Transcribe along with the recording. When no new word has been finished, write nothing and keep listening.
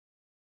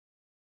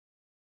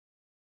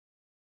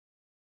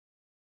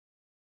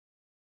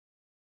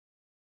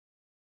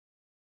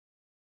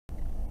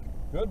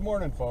Good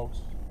morning,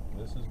 folks.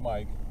 This is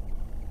Mike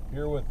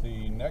here with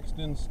the next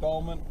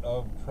installment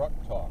of Truck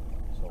Talk.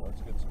 So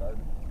let's get started.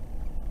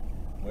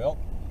 Well,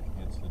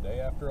 it's the day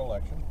after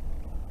election.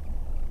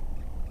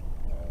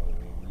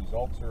 The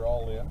results are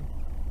all in.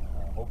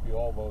 I hope you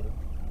all voted.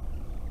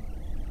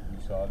 You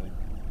saw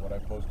what I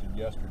posted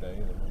yesterday.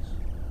 It was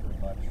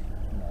pretty much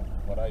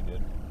what I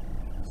did.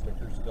 The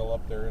sticker's still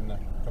up there in the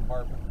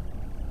compartment.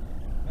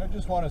 And I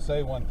just want to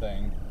say one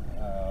thing.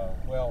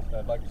 Well,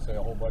 I'd like to say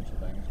a whole bunch of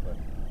things, but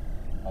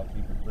I'll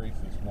keep it brief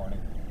this morning.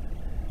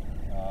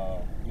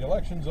 The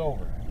election's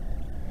over,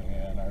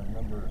 and I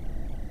remember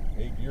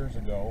 8 years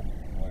ago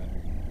when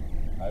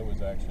I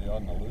was actually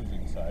on the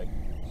losing side,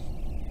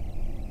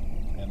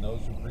 and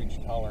those who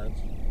preached tolerance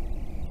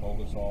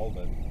told us all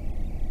that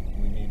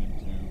we needed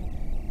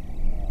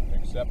to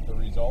accept the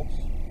results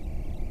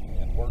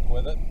and work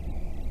with it,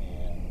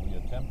 and we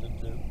attempted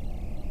to.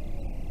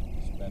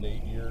 Spent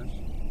 8 years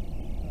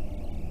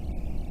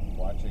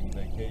watching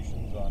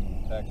vacations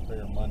on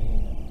taxpayer money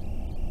and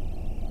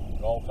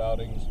golf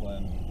outings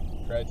when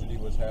tragedy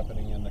was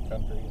happening in the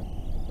country and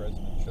the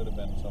president should have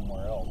been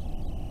somewhere else.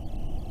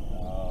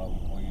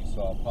 We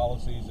saw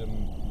policies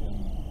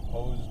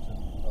imposed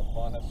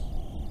upon us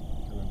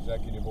through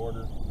executive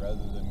order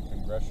rather than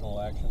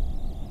congressional action.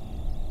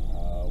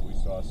 We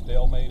saw a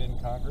stalemate in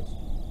Congress.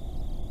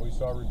 We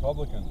saw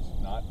Republicans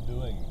not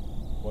doing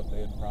what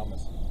they had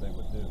promised they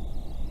would do.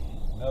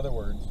 In other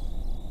words,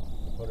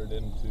 to put it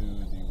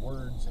into the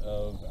words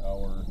of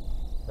our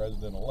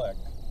president-elect,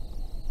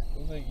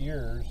 those 8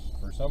 years,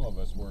 for some of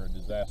us, were a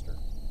disaster.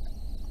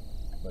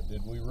 But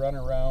did we run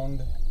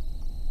around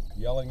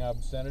yelling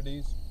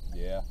obscenities?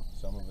 Yeah,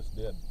 some of us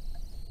did.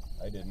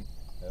 I didn't.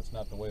 That's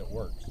not the way it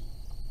works.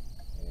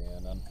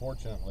 And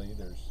unfortunately,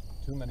 there's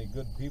too many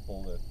good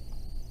people that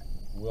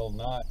will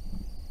not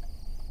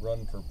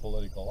run for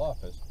political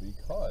office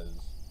because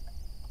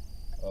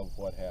of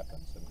what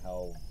happens and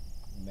how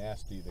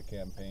nasty the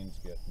campaigns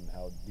get and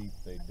how deep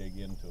they dig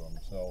into them.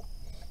 So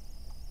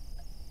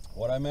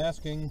what I'm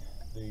asking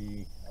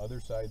the other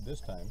side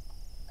this time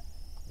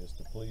is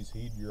to please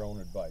heed your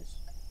own advice.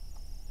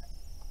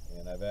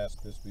 And I've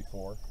asked this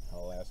before,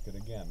 I'll ask it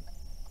again.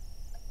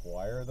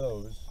 Why are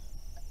those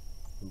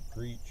who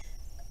preach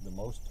the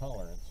most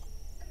tolerance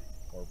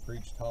or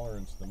preach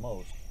tolerance the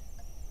most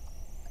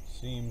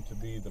seem to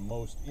be the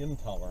most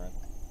intolerant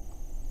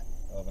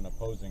of an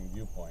opposing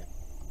viewpoint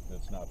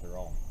that's not their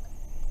own?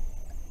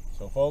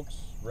 So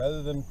folks,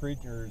 rather than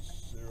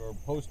preachers or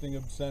posting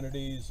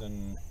obscenities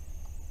and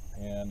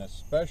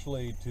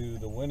especially to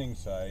the winning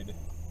side,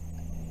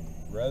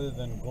 rather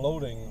than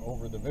gloating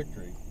over the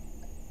victory,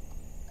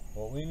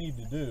 what we need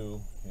to do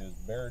is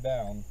bear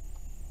down,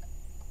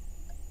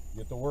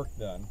 get the work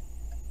done.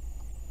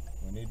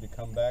 We need to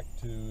come back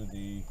to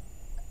the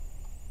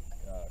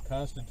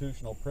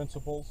constitutional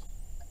principles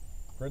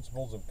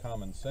of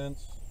common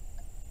sense,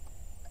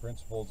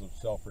 principles of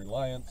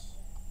self-reliance,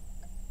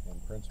 and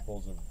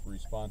principles of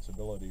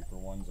responsibility for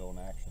one's own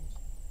actions.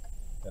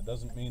 That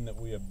doesn't mean that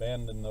we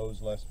abandon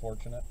those less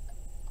fortunate,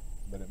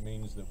 but it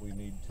means that we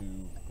need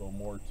to go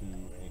more to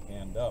a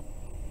hand up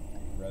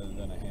rather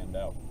than a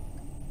handout.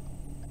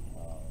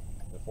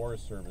 The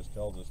Forest Service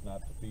tells us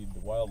not to feed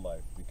the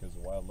wildlife because the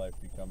wildlife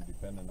become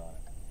dependent on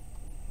it.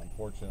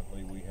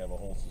 Unfortunately, we have a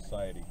whole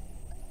society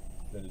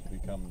that has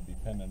become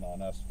dependent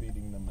on us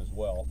feeding them as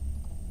well,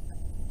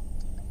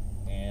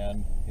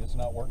 and it's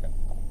not working.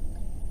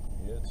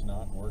 It's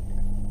not working.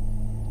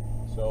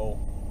 So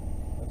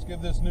let's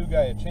give this new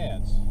guy a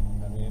chance.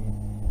 I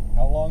mean,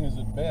 how long has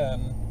it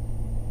been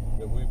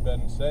that we've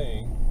been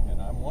saying,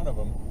 and I'm one of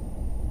them,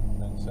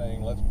 been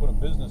saying let's put a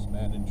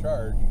businessman in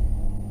charge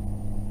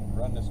and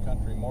run this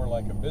country more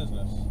like a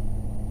business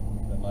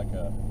than like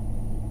a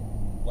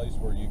place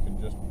where you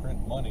can just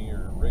print money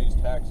or raise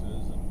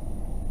taxes and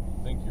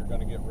think you're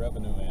going to get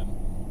revenue in.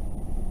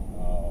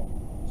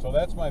 So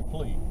that's my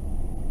plea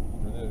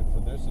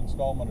for this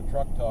installment of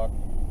Truck Talk.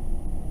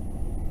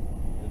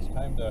 It's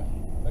time to,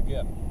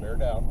 again, bear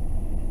down,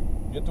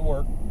 get to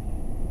work,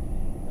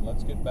 and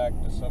let's get back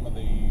to some of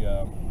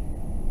the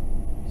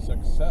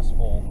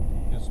successful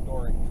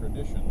historic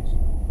traditions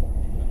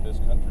that this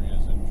country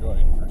has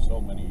enjoyed for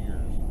so many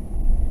years.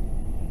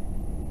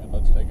 And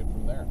let's take it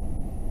from there.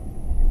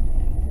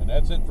 And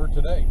that's it for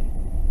today,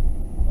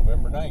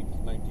 November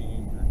 9th,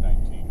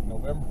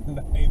 November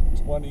 9th,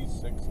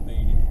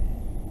 2016.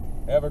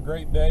 Have a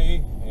great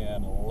day,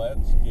 and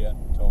let's get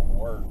to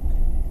work.